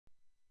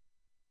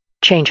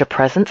Change a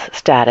presence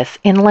status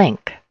in Lync.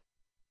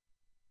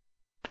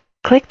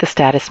 Click the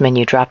Status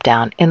menu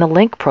drop-down in the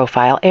Lync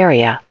profile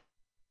area.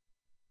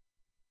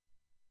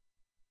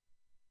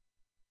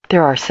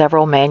 There are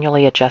several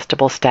manually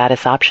adjustable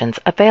status options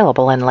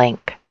available in Lync.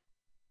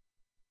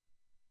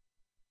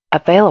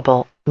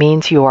 Available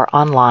means you are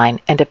online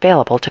and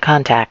available to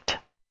contact.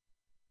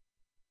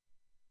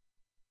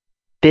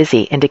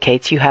 Busy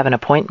indicates you have an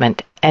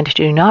appointment and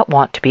do not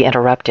want to be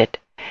interrupted.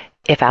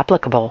 If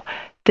applicable,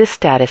 this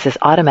status is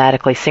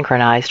automatically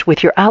synchronized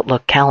with your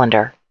Outlook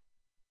calendar.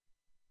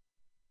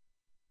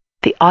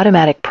 The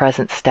automatic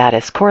presence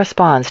status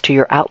corresponds to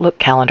your Outlook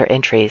calendar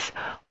entries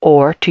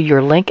or to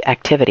your Lync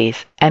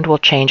activities and will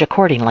change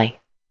accordingly.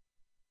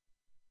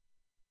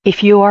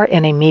 If you are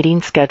in a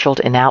meeting scheduled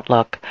in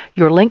Outlook,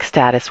 your Lync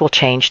status will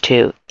change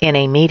to "in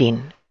a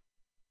meeting."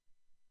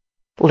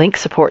 Lync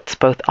supports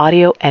both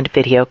audio and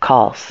video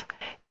calls.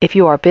 If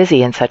you are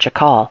busy in such a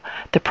call,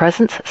 the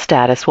presence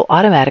status will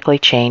automatically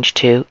change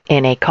to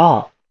 "in a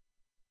call."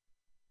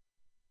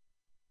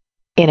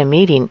 "In a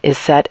meeting" is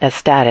set as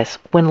status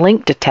when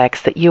Lync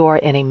detects that you are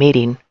in a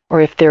meeting or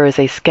if there is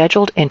a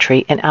scheduled entry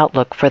in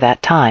Outlook for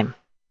that time.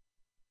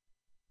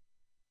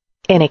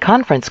 "In a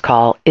conference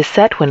call" is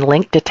set when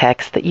Lync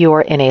detects that you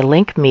are in a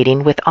Lync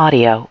meeting with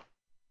audio.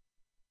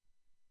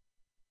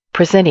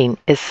 "Presenting"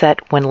 is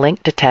set when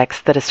Lync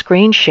detects that a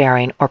screen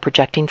sharing or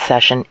projecting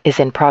session is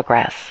in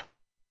progress.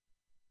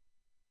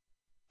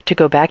 To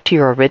go back to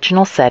your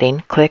original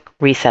setting, click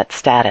Reset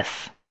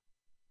Status.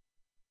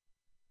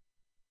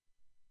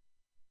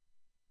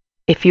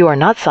 If you are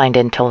not signed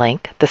in to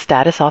Lync, the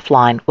status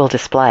offline will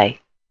display.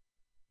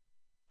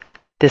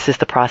 This is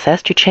the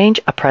process to change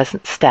a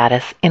presence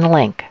status in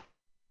Lync.